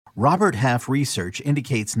Robert Half research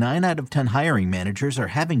indicates 9 out of 10 hiring managers are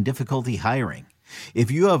having difficulty hiring.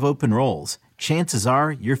 If you have open roles, chances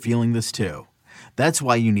are you're feeling this too. That's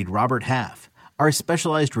why you need Robert Half. Our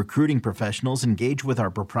specialized recruiting professionals engage with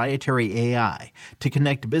our proprietary AI to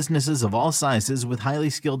connect businesses of all sizes with highly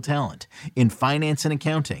skilled talent in finance and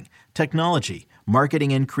accounting, technology,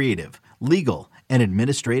 marketing and creative, legal, and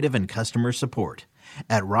administrative and customer support.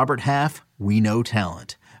 At Robert Half, we know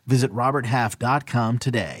talent. Visit roberthalf.com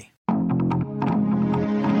today.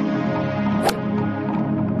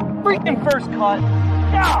 Freaking first cut.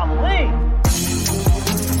 Golly.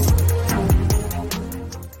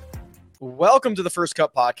 Welcome to the First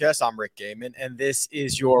Cut Podcast. I'm Rick Gaiman, and this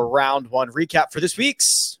is your round one recap for this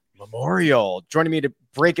week's Memorial. Joining me to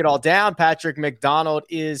break it all down, Patrick McDonald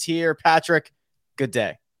is here. Patrick, good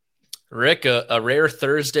day. Rick, a rare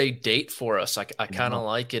Thursday date for us. I kind of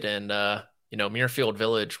like it. And, Muirfield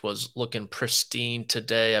Village was looking pristine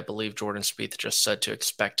today. I believe Jordan Spieth just said to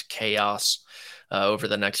expect chaos over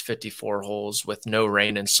the next 54 holes with no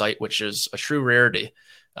rain in sight, which is a true rarity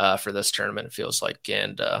for this tournament, it feels like.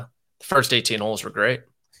 And the first 18 holes were great.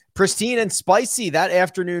 Pristine and spicy. That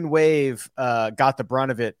afternoon wave got the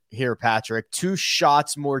brunt of it here, Patrick. 2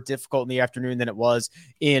 shots more difficult in the afternoon than it was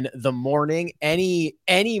in the morning. Any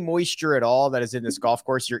moisture at all that is in this golf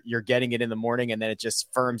course, you're getting it in the morning, and then it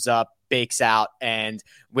just firms up, bakes out, and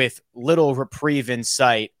with little reprieve in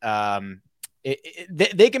sight,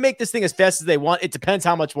 they can make this thing as fast as they want. It depends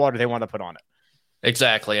how much water they want to put on it.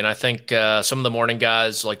 Exactly. And I think some of the morning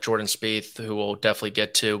guys like Jordan Spieth, who we'll definitely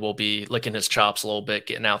get to, will be licking his chops a little bit,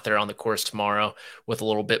 getting out there on the course tomorrow with a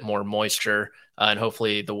little bit more moisture, and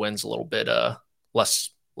hopefully the wind's a little bit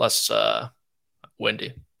less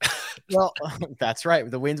windy. Well, that's right.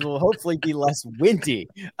 The winds will hopefully be less windy.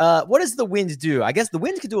 What does the wind do? I guess the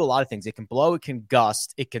wind can do a lot of things. It can blow, it can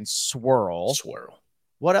gust, it can swirl.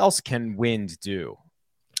 What else can wind do?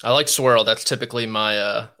 I like swirl. That's typically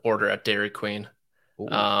my order at Dairy Queen.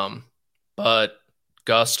 But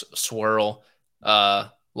gust, swirl,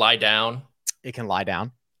 lie down. It can lie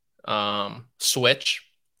down. Switch.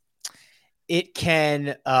 It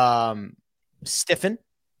can stiffen.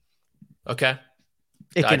 Okay.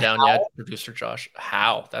 It Die can down, howl. yeah. Producer Josh.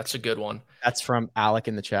 How? That's a good one. That's from Alec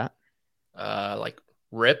in the chat. Like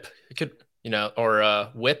rip. It could, or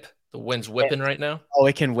whip. The wind's whipping right now. Oh,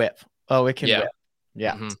 it can whip. Whip. Yeah.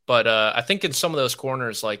 Mm-hmm. But I think in some of those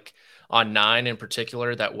corners, like on 9 in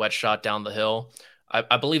particular, that wet shot down the hill,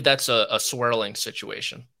 I believe that's a swirling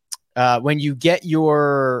situation. When you get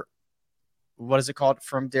your, what is it called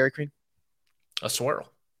from Dairy Queen? A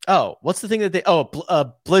swirl. Oh, what's the thing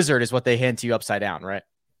that blizzard is what they hand to you upside down, right?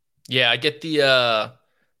 Yeah, I get the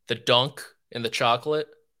dunk in the chocolate,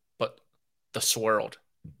 but the swirled.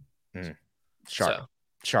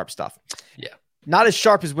 Sharp stuff. Yeah. Not as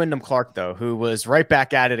sharp as Wyndham Clark, though, who was right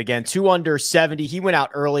back at it again. 2 under 70. He went out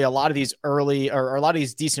early. A lot of these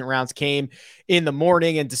decent rounds came in the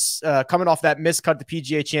morning, and coming off that miscut at the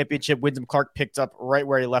PGA Championship, Wyndham Clark picked up right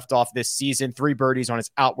where he left off this season. 3 birdies on his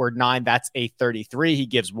outward 9. That's a 33. He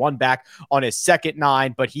gives 1 back on his second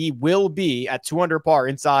 9, but he will be at 2 under par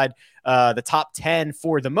inside the top 10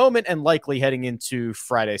 for the moment, and likely heading into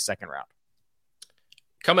Friday's second round.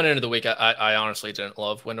 Coming into the week, I honestly didn't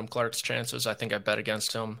love Wyndham Clark's chances. I think I bet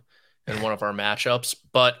against him in one of our matchups.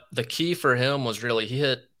 But the key for him was really he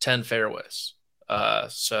hit 10 fairways.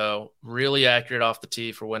 So really accurate off the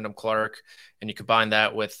tee for Wyndham Clark. And you combine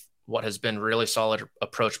that with what has been really solid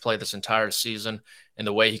approach play this entire season and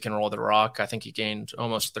the way he can roll the rock. I think he gained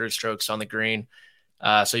almost 3 strokes on the green.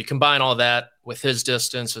 So you combine all that with his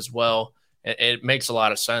distance as well. It makes a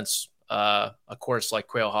lot of sense. A course like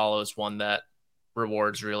Quail Hollow is one that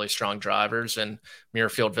rewards really strong drivers, and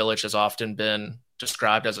Muirfield Village has often been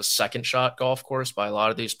described as a second shot golf course by a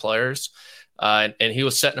lot of these players. And he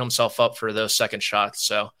was setting himself up for those second shots.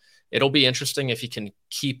 So it'll be interesting if he can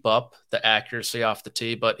keep up the accuracy off the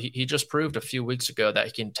tee, but he just proved a few weeks ago that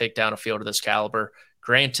he can take down a field of this caliber.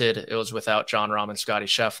 Granted, it was without Jon Rahm and Scotty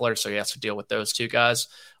Scheffler, so he has to deal with those 2 guys,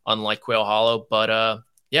 unlike Quail Hollow. But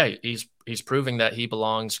he's proving that he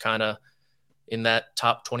belongs kind of in that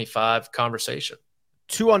top 25 conversation.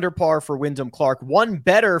 2 under par for Wyndham Clark, 1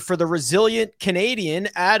 better for the resilient Canadian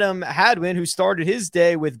Adam Hadwin, who started his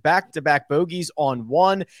day with back-to-back bogeys on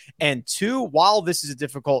 1 and 2. While this is a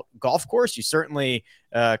difficult golf course, you certainly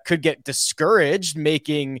could get discouraged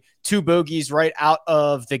making 2 bogeys right out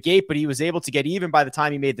of the gate, but he was able to get even by the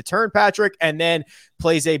time he made the turn, Patrick, and then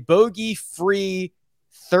plays a bogey-free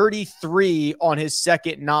 33 on his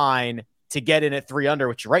second 9 to get in at 3 under,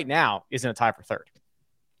 which right now isn't a tie for third.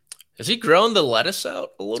 Has he grown the lettuce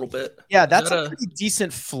out a little bit? Yeah, that's a pretty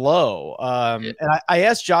decent flow. Yeah. And I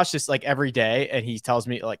ask Josh this like every day, and he tells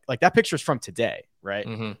me like that picture's from today, right?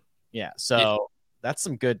 Mm-hmm. Yeah. So that's a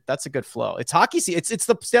good flow. It's hockey season. It's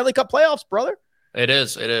the Stanley Cup playoffs, brother. It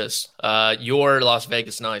is. Your Las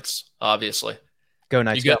Vegas Knights, obviously. Go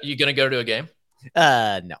Knights. You gonna go to a game?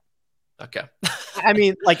 No. Okay. I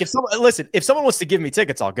mean, like if someone wants to give me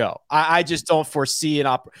tickets, I'll go. I just don't foresee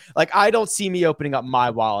I don't see me opening up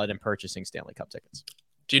my wallet and purchasing Stanley Cup tickets.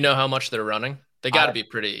 Do you know how much they're running? They got to be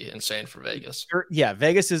pretty insane for Vegas. Yeah,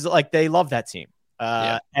 Vegas is like they love that team.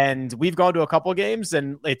 And we've gone to a couple of games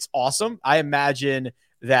and it's awesome. I imagine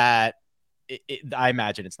that it's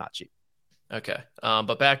not cheap. Okay.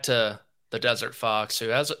 But back to the Desert Fox, who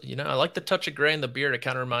has, I like the touch of gray in the beard. It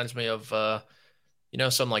kind of reminds me of,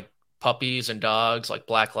 some like puppies and dogs, like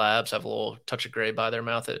black labs have a little touch of gray by their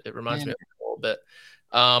mouth. It reminds me of a little bit.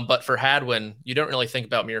 But for Hadwin, you don't really think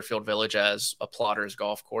about Muirfield Village as a plotter's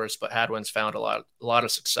golf course, but Hadwin's found a lot of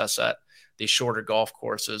success at these shorter golf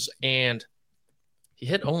courses. And he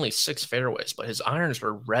hit only 6 fairways, but his irons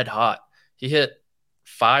were red hot. He hit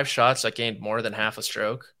 5 shots that gained more than half a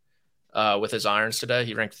stroke with his irons today.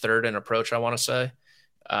 He ranked 3rd in approach, I want to say.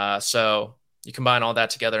 So you combine all that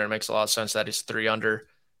together, and it makes a lot of sense that he's 3 under.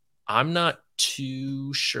 I'm not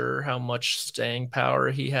too sure how much staying power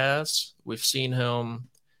he has. We've seen him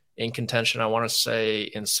in contention, I want to say,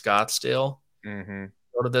 in Scottsdale,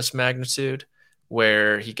 go to this magnitude,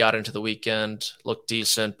 where he got into the weekend, looked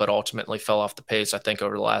decent, but ultimately fell off the pace, I think,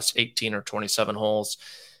 over the last 18 or 27 holes.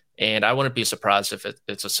 And I wouldn't be surprised if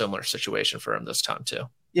it's a similar situation for him this time, too.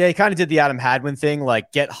 Yeah, he kind of did the Adam Hadwin thing,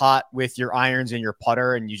 like get hot with your irons and your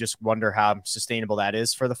putter, and you just wonder how sustainable that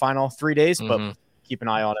is for the final 3 days. But keep an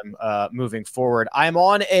eye on him moving forward. I'm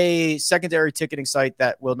on a secondary ticketing site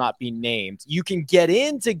that will not be named. You can get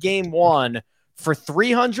into game 1 for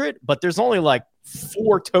 $300, but there's only like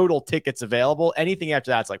 4 total tickets available. Anything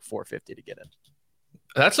after that's like $450 to get in.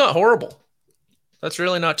 That's not horrible. That's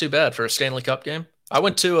really not too bad for a Stanley Cup game. I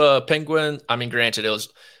went to a Penguin. I mean, granted, it was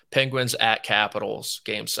Penguins at Capitals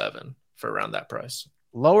game 7 for around that price.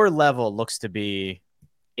 Lower level looks to be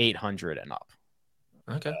 800 and up.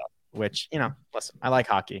 Okay. Which, listen, I like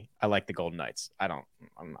hockey. I like the Golden Knights. I'm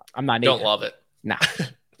not. Don't love it. No.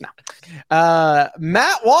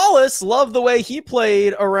 Matt Wallace, loved the way he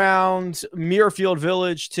played around Muirfield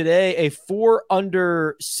Village today. A 4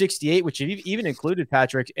 under 68, which even included,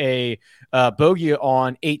 Patrick, a bogey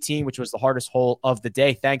on 18, which was the hardest hole of the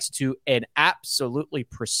day, thanks to an absolutely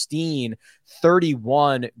pristine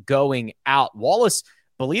 31 going out. Wallace,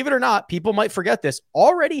 believe it or not, people might forget this,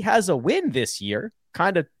 already has a win this year.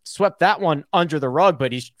 Kind of swept that one under the rug,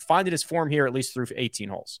 but he's finding his form here at least through 18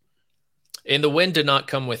 holes. And the win did not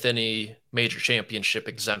come with any major championship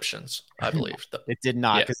exemptions, I believe. It did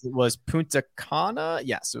not, because it was Punta Cana.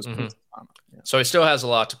 Yes, it was Punta Cana. Yeah. So he still has a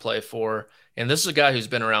lot to play for. And this is a guy who's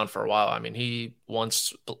been around for a while. I mean,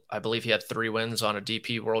 I believe he had 3 wins on a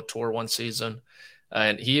DP World Tour one season.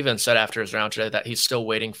 And he even said after his round today that he's still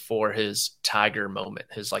waiting for his Tiger moment,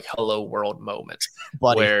 his like hello world moment,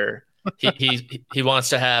 where he wants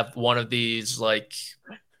to have one of these like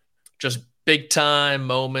just big time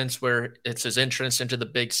moments where it's his entrance into the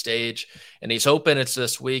big stage, and he's hoping it's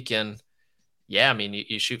this week. And yeah, I mean,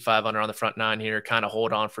 you shoot 5 under on the front 9 here, kind of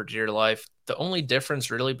hold on for dear life. The only difference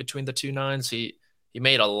really between the 2 9s, he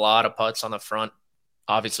made a lot of putts on the front,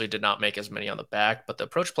 obviously did not make as many on the back, but the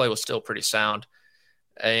approach play was still pretty sound.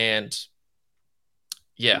 And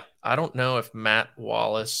yeah, I don't know if Matt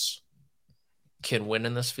Wallace can win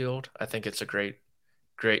in this field. I think it's a great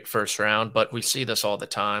first round, but we see this all the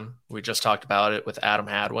time. We just talked about it with Adam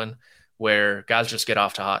Hadwin, where guys just get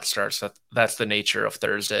off to hot starts. That's the nature of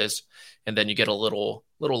Thursdays. And then you get a little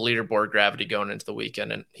leaderboard gravity going into the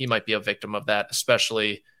weekend. And he might be a victim of that,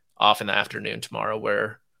 especially off in the afternoon tomorrow,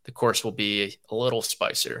 where the course will be a little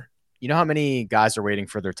spicier. You know how many guys are waiting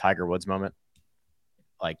for their Tiger Woods moment?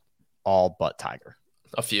 Like all but Tiger.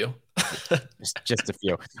 A few. just a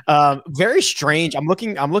few. Very strange. I'm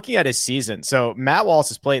looking at his season. So Matt Wallace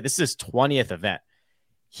has played. This is his 20th event.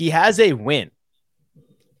 He has a win.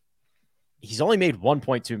 He's only made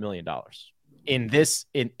 $1.2 million in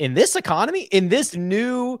this economy, in this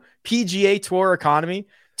new PGA Tour economy.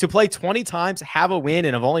 To play 20 times, have a win,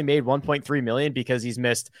 and have only made $1.3 million because he's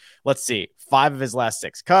missed, let's see, 5 of his last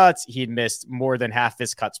 6 cuts. He'd missed more than half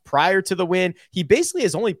his cuts prior to the win. He basically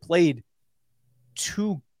has only played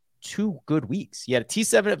two good weeks. He had a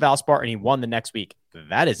T7 at Valspar, and he won the next week.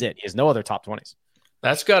 That is it. He has no other top 20s.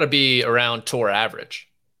 That's got to be around tour average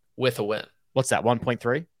with a win. What's that,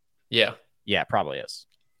 1.3? Yeah. Yeah, it probably is.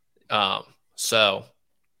 So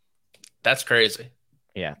that's crazy.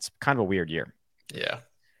 Yeah, it's kind of a weird year. Yeah.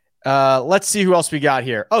 Let's see who else we got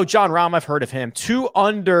here. Oh, John Rahm, I've heard of him. 2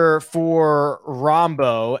 under for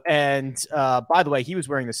Rombo. And by the way, he was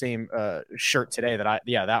wearing the same shirt today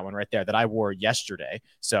that one right there that I wore yesterday.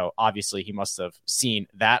 So obviously he must have seen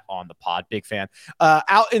that on the pod. Big fan.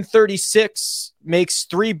 Out in 36, makes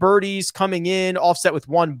 3 birdies coming in, offset with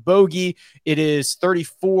 1 bogey. It is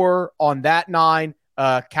 34 on that 9.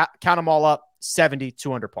 Count them all up, 70,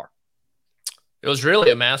 2 under par. It was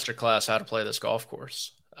really a masterclass how to play this golf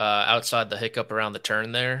course. Outside the hiccup around the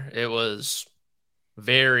turn there, it was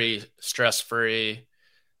very stress-free.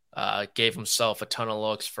 Gave himself a ton of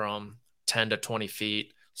looks from 10 to 20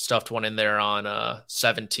 feet. Stuffed one in there on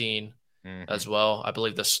 17 as well. I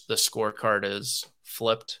believe the scorecard is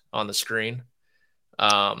flipped on the screen.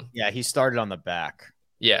 Yeah, he started on the back.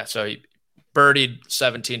 Yeah, so he birdied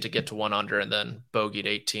 17 to get to 1 under, and then bogeyed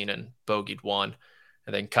 18 and bogeyed 1,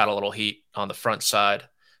 and then caught a little heat on the front side.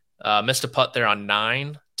 Missed a putt there on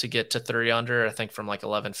 9 to get to 3 under, I think from like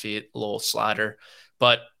 11 feet, a little slider.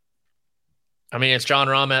 But, I mean, it's John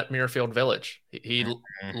Rahm at Muirfield Village. He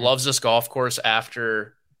loves this golf course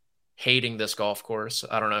after hating this golf course.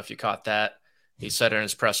 I don't know if you caught that. He said in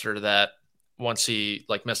his presser that once he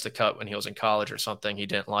like missed the cut when he was in college or something, he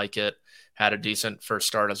didn't like it, had a decent first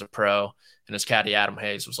start as a pro. And his caddy, Adam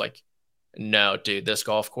Hayes, was like, no, dude, this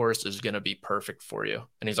golf course is going to be perfect for you.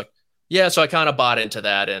 And he's like, yeah, so I kind of bought into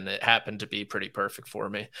that, and it happened to be pretty perfect for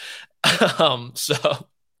me. So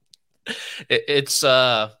it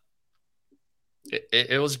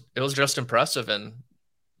was just impressive, and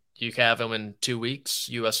you have him in 2 weeks,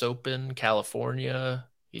 U.S. Open, California.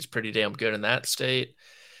 He's pretty damn good in that state.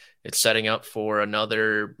 It's setting up for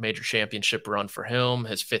another major championship run for him.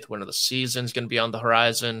 His 5th win of the season is going to be on the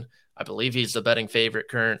horizon. I believe he's the betting favorite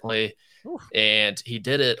currently, and he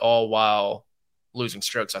did it all while losing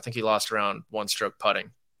strokes. I think he lost around 1 stroke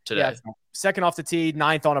putting today. Yeah, 2nd off the tee,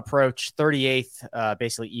 9th on approach, 38th,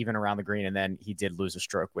 basically even around the green. And then he did lose a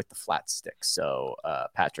stroke with the flat stick. So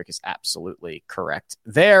Patrick is absolutely correct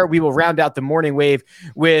there. We will round out the morning wave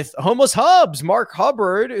with Homeless Hubs, Mark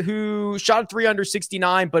Hubbard, who shot 3 under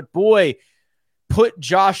 69, but boy, put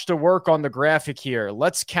Josh to work on the graphic here.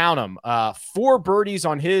 Let's count them. 4 birdies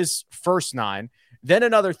on his first 9. Then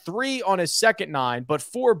another 3 on his second 9, but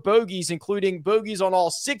 4 bogeys, including bogeys on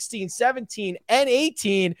all 16, 17, and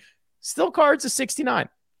 18. Still cards of 69.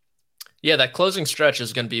 Yeah, that closing stretch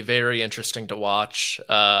is going to be very interesting to watch,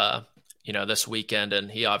 this weekend.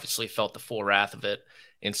 And he obviously felt the full wrath of it.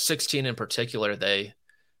 In 16 in particular, they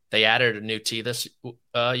added a new tee this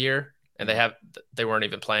year, and they weren't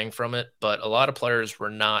even playing from it. But a lot of players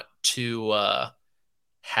were not too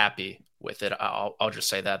happy with it. I'll just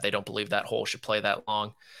say that they don't believe that hole should play that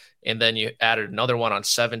long. And then you added another one on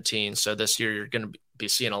 17. So this year you're going to be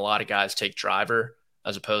seeing a lot of guys take driver,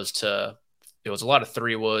 as opposed to, it was a lot of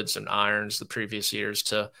 3 woods and irons the previous years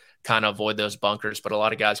to kind of avoid those bunkers, but a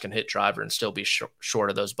lot of guys can hit driver and still be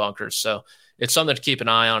short of those bunkers. So it's something to keep an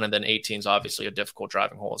eye on. And then 18 is obviously a difficult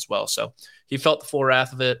driving hole as well. So he felt the full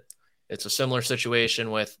wrath of it. It's a similar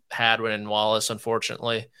situation with Hadwin and Wallace,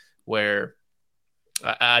 unfortunately, where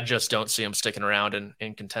I just don't see him sticking around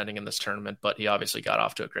and contending in this tournament, but he obviously got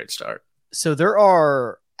off to a great start. So there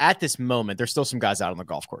are, at this moment, there's still some guys out on the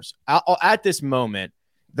golf course. At this moment,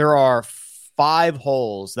 there are 5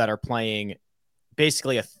 holes that are playing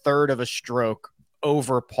basically a third of a stroke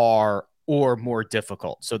over par or more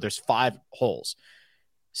difficult. So there's 5 holes.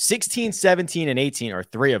 16, 17, and 18 are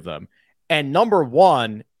 3 of them. And number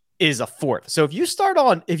 1 is a 4th. So if you start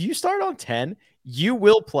on 10, you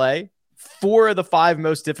will play 4 of the 5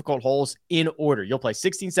 most difficult holes in order. You'll play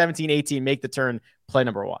 16, 17, 18, make the turn, play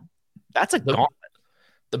number 1. That's a gauntlet.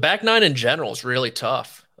 The back 9 in general is really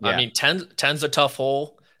tough. Yeah. I mean, 10's a tough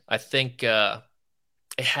hole. I think it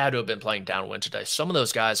had to have been playing downwind today. Some of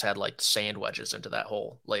those guys had like sand wedges into that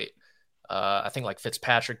hole late. I think like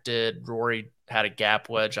Fitzpatrick did. Rory had a gap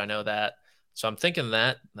wedge. I know that. So I'm thinking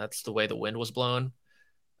that's the way the wind was blowing.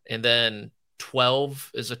 And then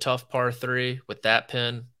 12 is a tough par 3 with that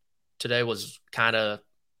pin. Today was kind of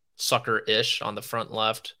sucker-ish on the front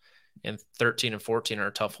left, and 13 and 14 are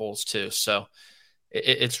tough holes too. So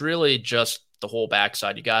it's really just the whole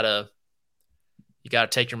backside. You gotta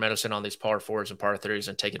take your medicine on these par 4s and par 3s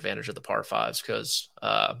and take advantage of the par 5s, because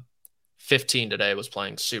 15 today was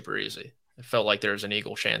playing super easy. It felt like there was an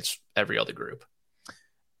equal chance every other group.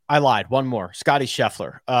 I lied. One more. Scotty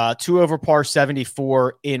Scheffler, 2 over par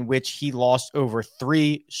 74, in which he lost over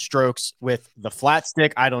 3 strokes with the flat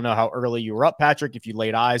stick. I don't know how early you were up, Patrick, if you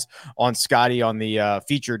laid eyes on Scotty on the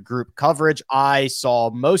featured group coverage. I saw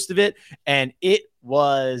most of it, and it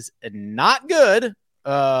was not good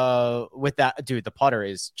with that, dude, the putter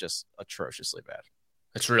is just atrociously bad.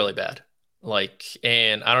 It's really bad.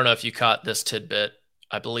 And I don't know if you caught this tidbit.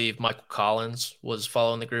 I believe Michael Collins was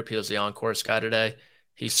following the group. He was the on-course guy today.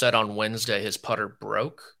 He said on Wednesday his putter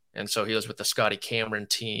broke, and so he was with the Scotty Cameron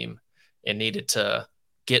team and needed to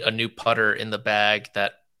get a new putter in the bag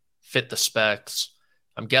that fit the specs.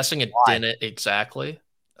 I'm guessing it didn't exactly.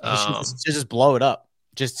 Just blow it up.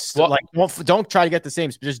 Don't try to get the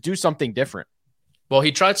same. Just do something different. Well,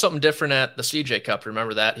 he tried something different at the CJ Cup.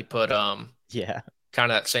 Remember that? He put kind of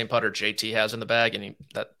that same putter JT has in the bag, and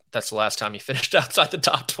that's the last time he finished outside the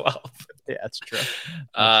top 12. Yeah, that's true.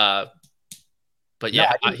 But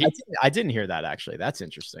yeah, I didn't hear that actually. That's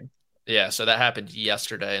interesting. Yeah, so that happened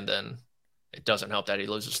yesterday, and then it doesn't help that he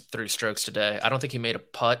loses 3 strokes today. I don't think he made a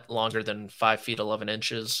putt longer than 5 feet 11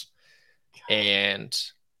 inches. And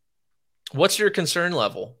what's your concern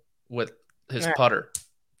level with his putter?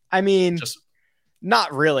 I mean,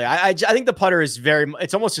 not really. I think the putter is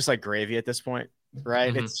it's almost just like gravy at this point,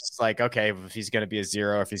 right? Mm-hmm. It's just like, okay, if he's going to be a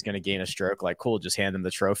 0, if he's going to gain a stroke, like, cool, just hand him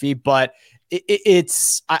the trophy. But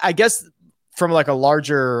I guess from like a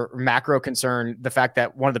larger macro concern, the fact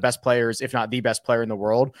that one of the best players, if not the best player in the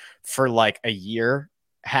world for like a year,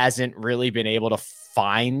 hasn't really been able to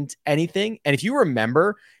find anything. And if you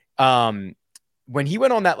remember, when he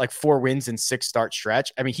went on that like 4 wins and 6 start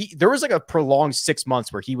stretch, I mean, there was like a prolonged 6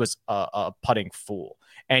 months where he was a putting fool,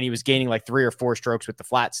 and he was gaining like 3 or 4 strokes with the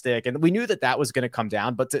flat stick. And we knew that was going to come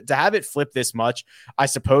down, but to have it flip this much, I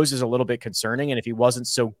suppose, is a little bit concerning. And if he wasn't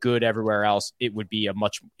so good everywhere else, it would be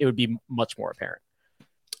much more apparent.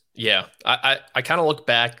 Yeah. I kind of look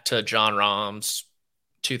back to Jon Rahm's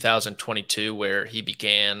 2022, where he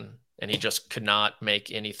began and he just could not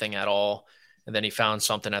make anything at all. And then he found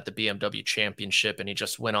something at the BMW Championship, and he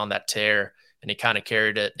just went on that tear, and he kind of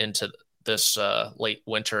carried it into this late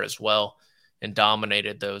winter as well, and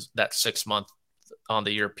dominated that 6 month on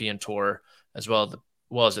the European Tour as well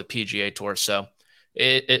as the PGA Tour. So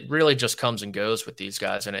it really just comes and goes with these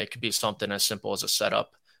guys, and it could be something as simple as a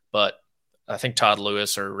setup. But I think Todd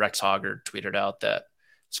Lewis or Rex Hoggard tweeted out that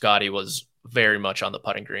Scotty was very much on the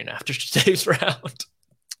putting green after today's round.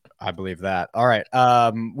 I believe that. All right.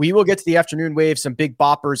 We will get to the afternoon wave, some big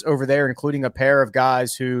boppers over there, including a pair of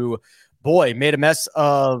guys who, boy, made a mess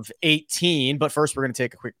of 18. But first, we're going to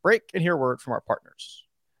take a quick break and hear a word from our partners.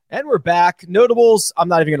 And we're back. Notables. I'm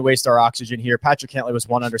not even going to waste our oxygen here. Patrick Cantlay was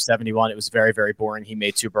 1 under 71. It was very, very boring. He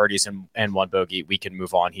made 2 birdies and 1 bogey. We can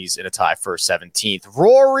move on. He's in a tie for 17th.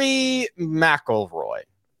 Rory McIlroy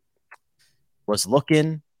was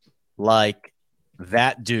looking like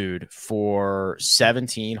that dude for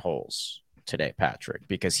 17 holes today, Patrick,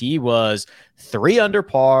 because he was 3 under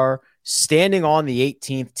par, standing on the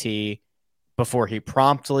 18th tee before he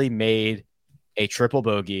promptly made a triple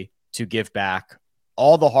bogey to give back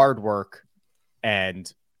all the hard work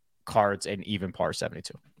and cards and even par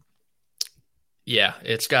 72. Yeah,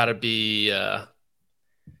 it's got to be I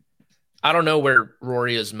don't know where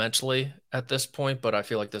Rory is mentally at this point, but I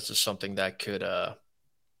feel like this is something that could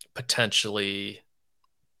potentially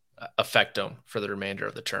affect him for the remainder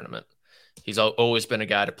of the tournament. He's always been a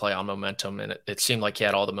guy to play on momentum, and it seemed like he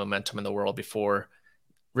had all the momentum in the world before.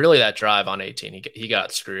 Really, that drive on 18, he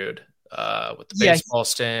got screwed with the baseball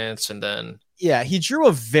stance, and then he drew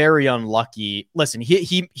a very unlucky. Listen,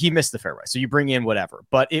 he missed the fairway, so you bring in whatever,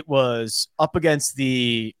 but it was up against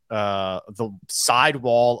the side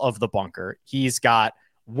wall of the bunker. He's got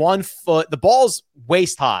 1 foot. The ball's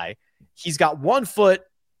waist high. He's got 1 foot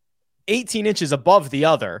 18 inches above the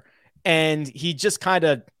other, and he just kind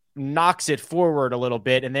of knocks it forward a little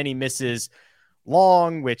bit, and then he misses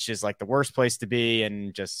long, which is like the worst place to be,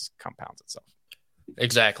 and just compounds itself.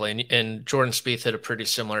 Exactly. And Jordan Spieth hit a pretty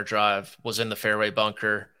similar drive, was in the fairway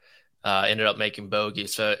bunker, ended up making bogey.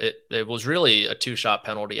 So it was really a 2-shot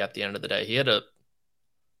penalty at the end of the day. He had a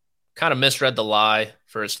kind of misread the lie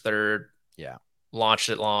for his third. Yeah. Launched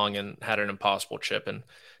it long and had an impossible chip and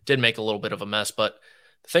did make a little bit of a mess. But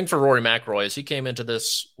the thing for Rory McIlroy is he came into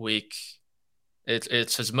this week,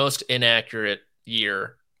 it's his most inaccurate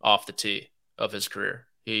year off the tee of his career.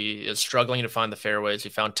 He is struggling to find the fairways. He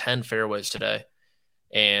found 10 fairways today.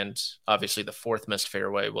 And obviously the 4th missed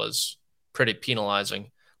fairway was pretty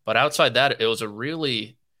penalizing. But outside that, it was a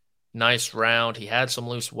really nice round. He had some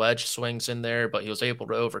loose wedge swings in there, but he was able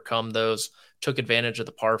to overcome those, took advantage of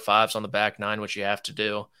the par 5s on the back 9, which you have to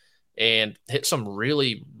do, and hit some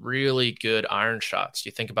really, really good iron shots.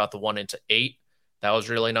 You think about the 1 into 8. That was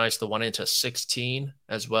really nice. The 1 into 16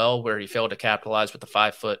 as well, where he failed to capitalize with the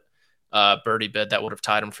 5-foot birdie bid that would have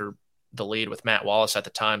tied him for the lead with Matt Wallace at the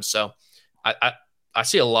time. So I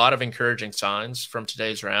see a lot of encouraging signs from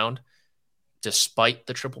today's round. despite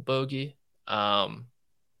the triple bogey. And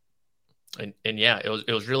yeah,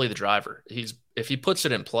 it was really the driver. If he puts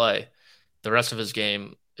it in play, the rest of his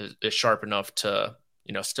game is sharp enough to,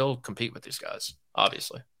 still compete with these guys,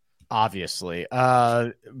 obviously. Rory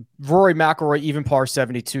McIlroy, even par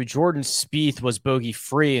 72. Jordan Spieth was bogey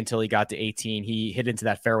free until he got to 18. He hit into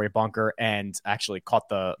that fairway bunker and actually caught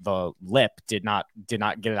the lip. Did not get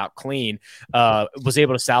it out clean. Was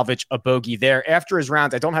able to salvage a bogey there after his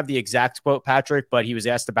round. I don't have the exact quote, Patrick, but he was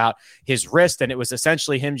asked about his wrist, and it was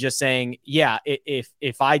essentially him just saying, "Yeah,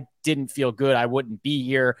 if I didn't feel good, I wouldn't be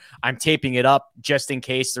here. I'm taping it up just in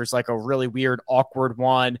case there's like a really weird, awkward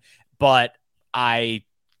one, but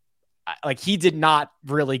he did not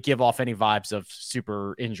really give off any vibes of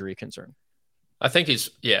super injury concern." I think he's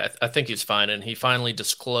fine. And he finally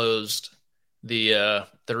disclosed the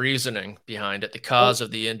reasoning behind it, the cause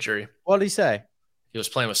of the injury. What did he say? He was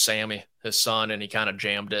playing with Sammy, his son, and he kind of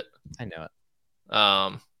jammed it. I know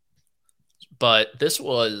it. But this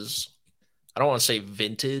was, I don't want to say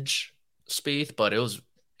vintage Spieth, but it was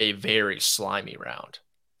a very slimy round.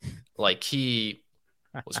 Like he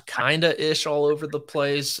was kind of ish all over the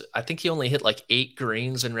place. I think he only hit like 8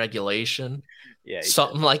 greens in regulation. Yeah,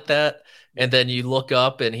 something like that. And then you look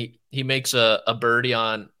up and he makes a birdie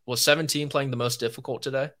on, was 17 playing the most difficult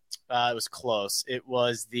today? It was close. It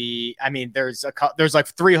was there's like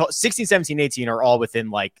 16, 17, 18 are all within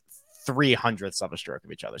like 300ths of a stroke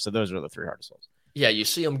of each other. So those are the 3 hardest holes. Yeah, you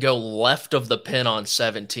see him go left of the pin on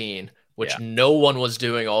 17, which no one was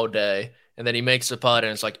doing all day. And then he makes a putt,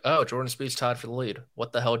 and it's like, oh, Jordan Spieth's tied for the lead.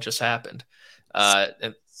 What the hell just happened?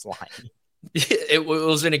 And slimy. It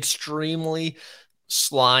was an extremely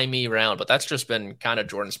slimy round, but that's just been kind of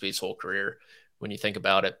Jordan Spieth's whole career when you think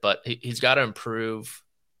about it. But he's got to improve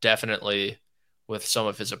definitely with some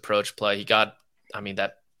of his approach play. He got,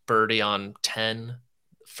 that birdie on 10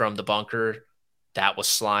 from the bunker, that was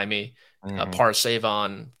slimy. Par save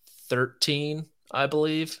on 13, I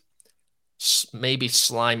believe. Maybe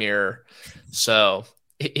slimier. So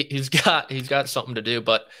he's got something to do,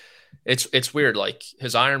 but it's weird. Like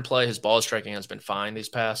his iron play, his ball striking has been fine these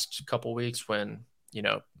past couple weeks when,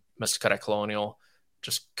 missed a cut at Colonial,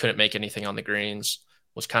 just couldn't make anything on the greens,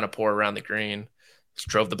 was kind of poor around the green,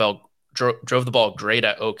 drove the ball great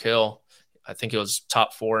at Oak Hill. I think it was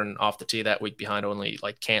top 4 and off the tee that week behind only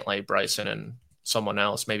like Cantlay, Bryson, and someone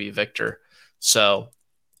else, maybe Victor. So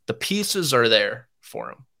the pieces are there for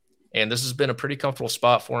him. And this has been a pretty comfortable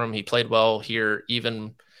spot for him. He played well here,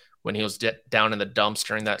 even when he was down in the dumps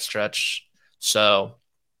during that stretch. So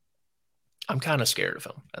I'm kind of scared of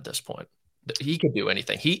him at this point. He could do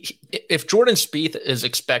anything. If Jordan Spieth is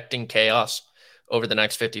expecting chaos over the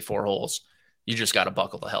next 54 holes, you just got to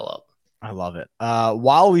buckle the hell up. I love it.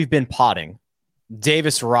 While we've been potting,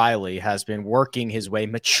 Davis Riley has been working his way,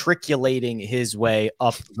 matriculating his way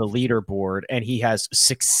up the leaderboard, and he has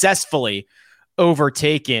successfully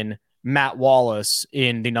overtaken Matt Wallace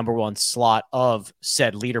in the number 1 slot of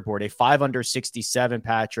said leaderboard, a 5 under 67,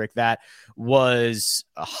 Patrick, that was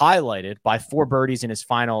highlighted by 4 birdies in his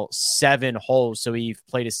final 7 holes. So he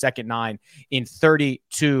played his second 9 in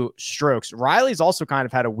 32 strokes. Riley's also kind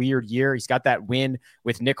of had a weird year. He's got that win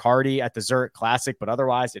with Nick Hardy at the Zurich Classic, but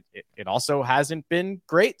otherwise it also hasn't been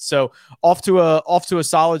great. So off to a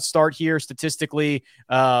solid start here. Statistically,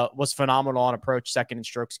 was phenomenal on approach, second in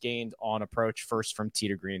strokes gained on approach, first from tee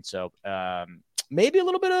to green. So maybe a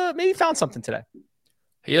little bit maybe found something today.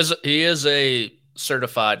 He is a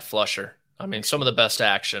certified flusher. Some of the best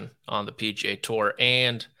action on the PGA Tour,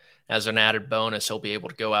 and as an added bonus, he'll be able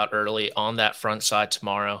to go out early on that front side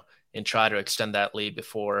tomorrow and try to extend that lead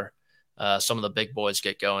before some of the big boys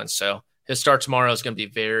get going. So his start tomorrow is going to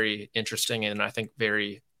be very interesting, and I think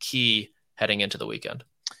very key heading into the weekend.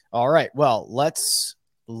 All right, well, let's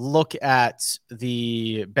look at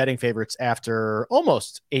the betting favorites after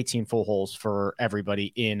almost 18 full holes for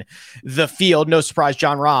everybody in the field. No surprise,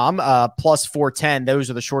 John Rahm, plus 410. Those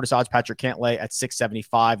are the shortest odds. Patrick Cantlay at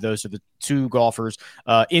 675. Those are the 2 golfers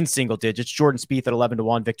in single digits. Jordan Spieth at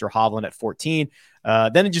 11-1, Victor Hovland at 14.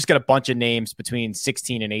 Then you just got a bunch of names between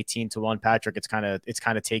 16 and 18-1. Patrick, it's kind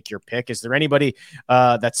of take your pick. Is there anybody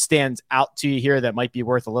that stands out to you here that might be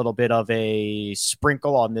worth a little bit of a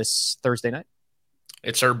sprinkle on this Thursday night?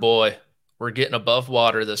 It's our boy. We're getting above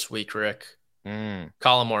water this week, Rick. Colin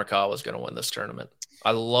Morikawa was going to win this tournament. I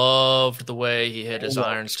loved the way he hit his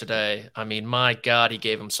irons today. My God, he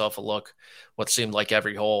gave himself a look what seemed like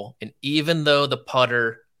every hole. And even though the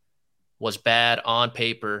putter was bad on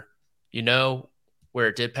paper, where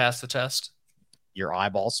it did pass the test? Your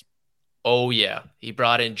eyeballs. Oh, yeah. He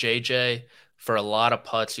brought in JJ for a lot of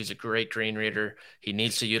putts. He's a great green reader. He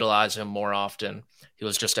needs to utilize him more often. He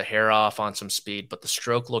was just a hair off on some speed, but the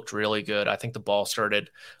stroke looked really good. I think the ball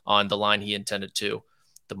started on the line he intended to.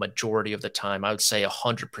 The majority of the time, I would say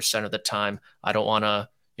 100% of the time. I don't want to,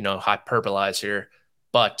 hyperbolize here,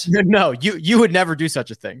 but no, you would never do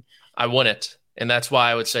such a thing. I wouldn't. And that's why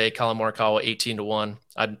I would say Collin Morikawa 18-1.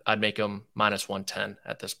 I'd make him -110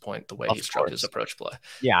 at this point, the way he struck his approach play.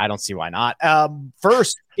 Yeah, I don't see why not.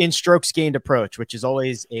 First in strokes gained approach, which is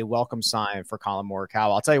always a welcome sign for Collin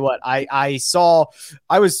Morikawa. I'll tell you what, I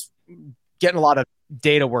was getting a lot of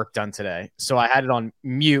data work done today, so I had it on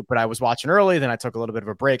mute, but I was watching early. Then I took a little bit of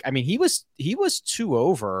a break. I mean, he was 2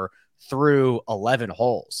 over through 11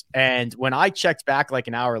 holes. And when I checked back like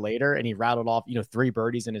an hour later and he rattled off, 3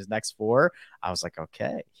 birdies in his next 4, I was like,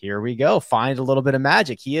 okay, here we go. Find a little bit of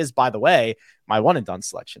magic. He is, by the way, my one and done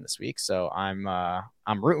selection this week. So I'm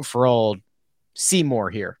rooting for old Seymour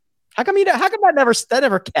here. How come that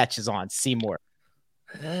never catches on Seymour?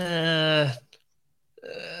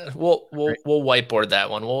 We'll whiteboard that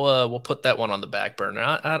one. We'll put that one on the back burner.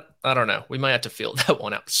 I don't know. We might have to field that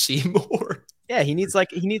one out. Seymour. Yeah, he needs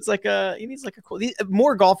like a cool.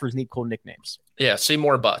 More golfers need cool nicknames. Yeah,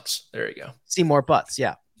 Seymour Butts. There you go. Seymour Butts.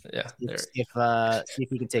 Yeah. Yeah. See if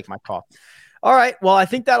he can take my call. All right. Well, I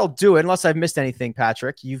think that'll do it. Unless I've missed anything,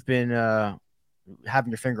 Patrick. You've been having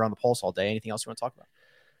your finger on the pulse all day. Anything else you want to talk about?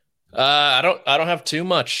 I don't have too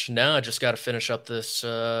much. No, I just got to finish up this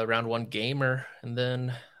round 1 gamer, and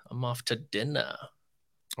then I'm off to dinner.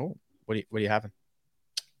 Oh, what are you having?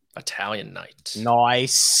 Italian night.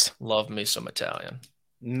 Nice. Love me some Italian.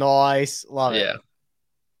 Nice. Love it. Yeah.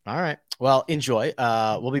 All right. Well, enjoy.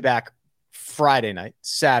 We'll be back Friday night,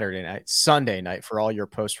 Saturday night, Sunday night for all your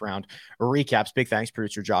post-round recaps. Big thanks,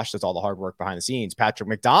 producer Josh. Does all the hard work behind the scenes. Patrick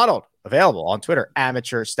McDonald, available on Twitter,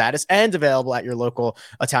 amateur status, and available at your local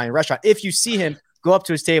Italian restaurant. If you see him, go up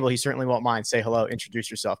to his table. He certainly won't mind. Say hello.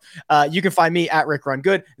 Introduce yourself. You can find me at Rick Run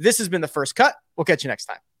Good. This has been The First Cut. We'll catch you next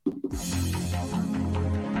time.